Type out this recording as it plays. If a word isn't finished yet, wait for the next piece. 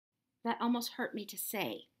That almost hurt me to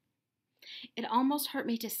say. It almost hurt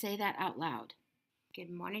me to say that out loud. Good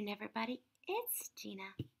morning, everybody. It's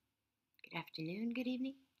Gina. Good afternoon, good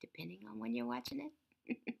evening, depending on when you're watching it.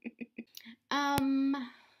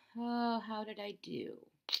 How did I do?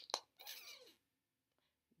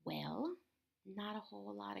 Well, not a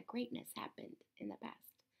whole lot of greatness happened in the past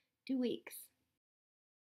 2 weeks.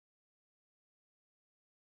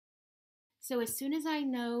 So as soon as I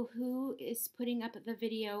know who is putting up the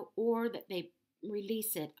video or that they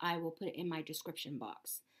release it, I will put it in my description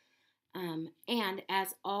box. And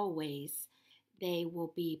as always, they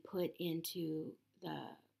will be put into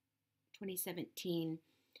the 2017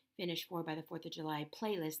 Finish 4 by the 4th of July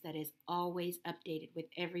playlist that is always updated with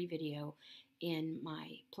every video in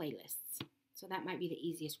my playlists. So that might be the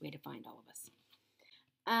easiest way to find all of us.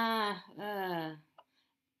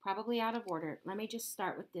 Probably out of order. Let me just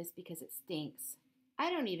start with this because it stinks. I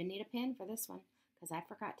don't even need a pen for this one because I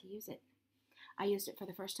forgot to use it. I used it for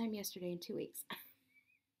the first time yesterday in 2 weeks.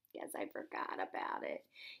 Yes, I forgot about it.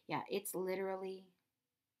 Yeah, it's literally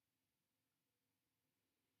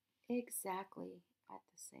exactly at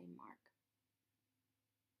the same mark.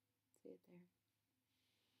 See it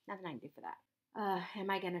there? Nothing I can do for that. Am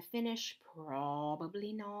I going to finish?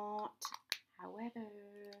 Probably not. However,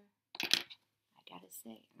 I gotta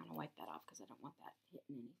say, I'm going to wipe that off because I don't want that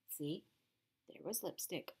hitting any. See? There was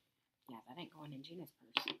lipstick. Yeah, that ain't going in Gina's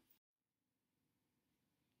purse.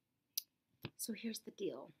 So here's the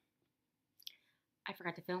deal. I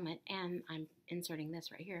forgot to film it, and I'm inserting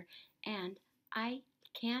this right here, and I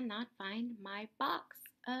cannot find my box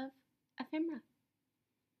of ephemera.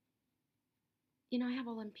 You know, I have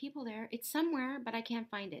all them people there. It's somewhere, but I can't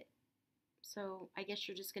find it. So I guess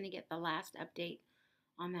you're just going to get the last update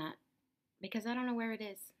on that because I don't know where it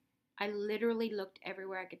is. I literally looked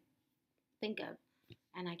everywhere I could think of,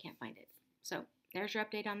 and I can't find it. So there's your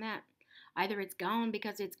update on that. Either it's gone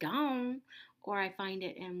because it's gone, or I find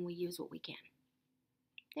it and we use what we can.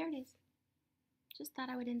 There it is. Just thought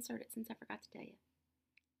I would insert it since I forgot to tell you.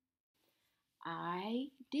 I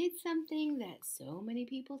did something that so many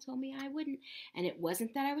people told me I wouldn't, and it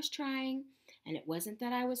wasn't that I was trying, and it wasn't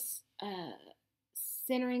that I was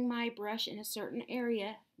centering my brush in a certain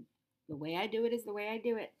area. The way I do it is the way I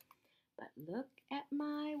do it. But look at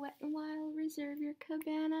my Wet n Wild Reserve Your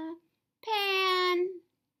Cabana pan.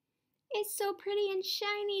 It's so pretty and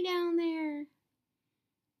shiny down there.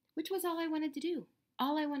 Which was all I wanted to do.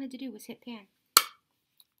 All I wanted to do was hit pan.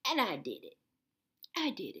 And I did it. I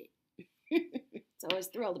did it. So I was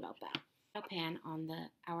thrilled about that. A pan on the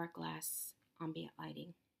hourglass ambient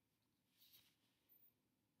lighting.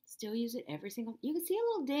 Still use it every single. You can see a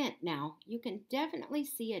little dent now. You can definitely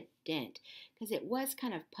see a dent because it was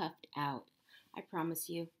kind of puffed out. I promise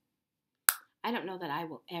you. I don't know that I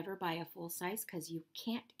will ever buy a full size because you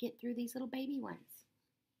can't get through these little baby ones.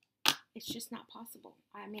 It's just not possible.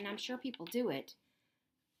 I mean, I'm sure people do it.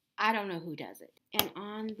 I don't know who does it. And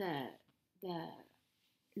on the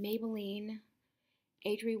Maybelline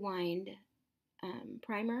Age Rewind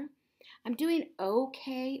primer, I'm doing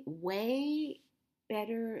okay, way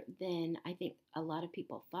better than I think a lot of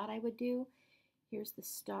people thought I would do. Here's the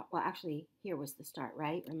start. Well, actually, here was the start,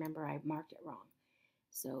 right? Remember, I marked it wrong.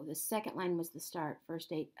 So the second line was the start, first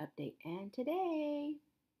date, update, and today.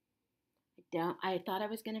 I thought I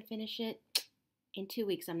was going to finish it in 2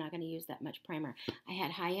 weeks. I'm not going to use that much primer. I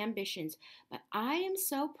had high ambitions, but I am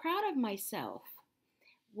so proud of myself.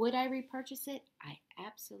 Would I repurchase it? I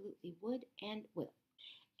absolutely would and will.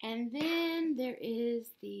 And then there is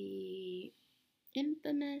the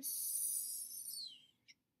infamous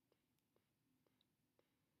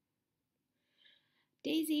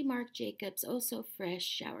Daisy Marc Jacobs Oh So Fresh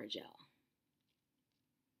Shower Gel.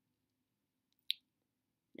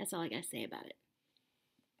 That's all I gotta say about it.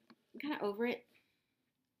 I'm kind of over it.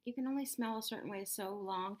 You can only smell a certain way so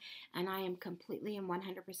long, and I am completely and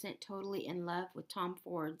 100% totally in love with Tom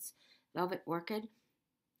Ford's Velvet Orchid.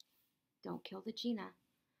 Don't kill the Gina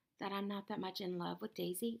that I'm not that much in love with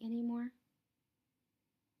Daisy anymore.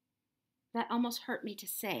 That almost hurt me to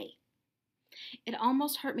say. It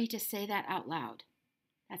almost hurt me to say that out loud.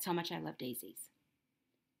 That's how much I love daisies.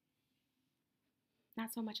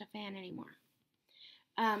 Not so much a fan anymore.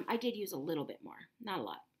 I did use a little bit more, not a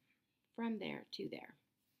lot. From there to there.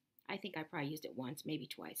 I think I probably used it once, maybe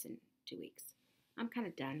twice in 2 weeks. I'm kind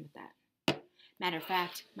of done with that. Matter of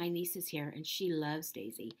fact, my niece is here and she loves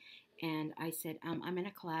Daisy. And I said, I'm in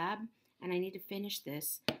a collab and I need to finish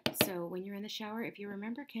this. So when you're in the shower, if you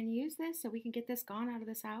remember, can you use this so we can get this gone out of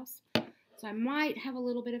this house? So I might have a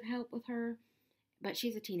little bit of help with her, but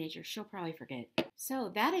she's a teenager. She'll probably forget.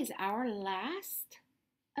 So that is our last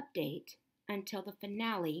update until the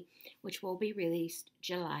finale, which will be released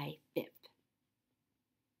July 5th.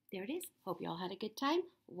 There it is. Hope you all had a good time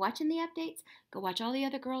watching the updates. Go watch all the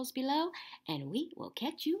other girls below, and we will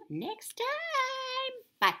catch you next time.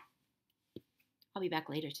 Bye. I'll be back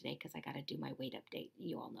later today because I got to do my weight update.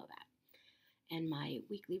 You all know that. And my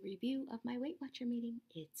weekly review of my Weight Watcher meeting,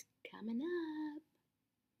 it's coming up.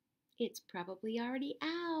 It's probably already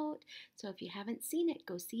out. So if you haven't seen it,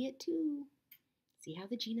 go see it too. See how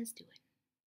the Gina's doing.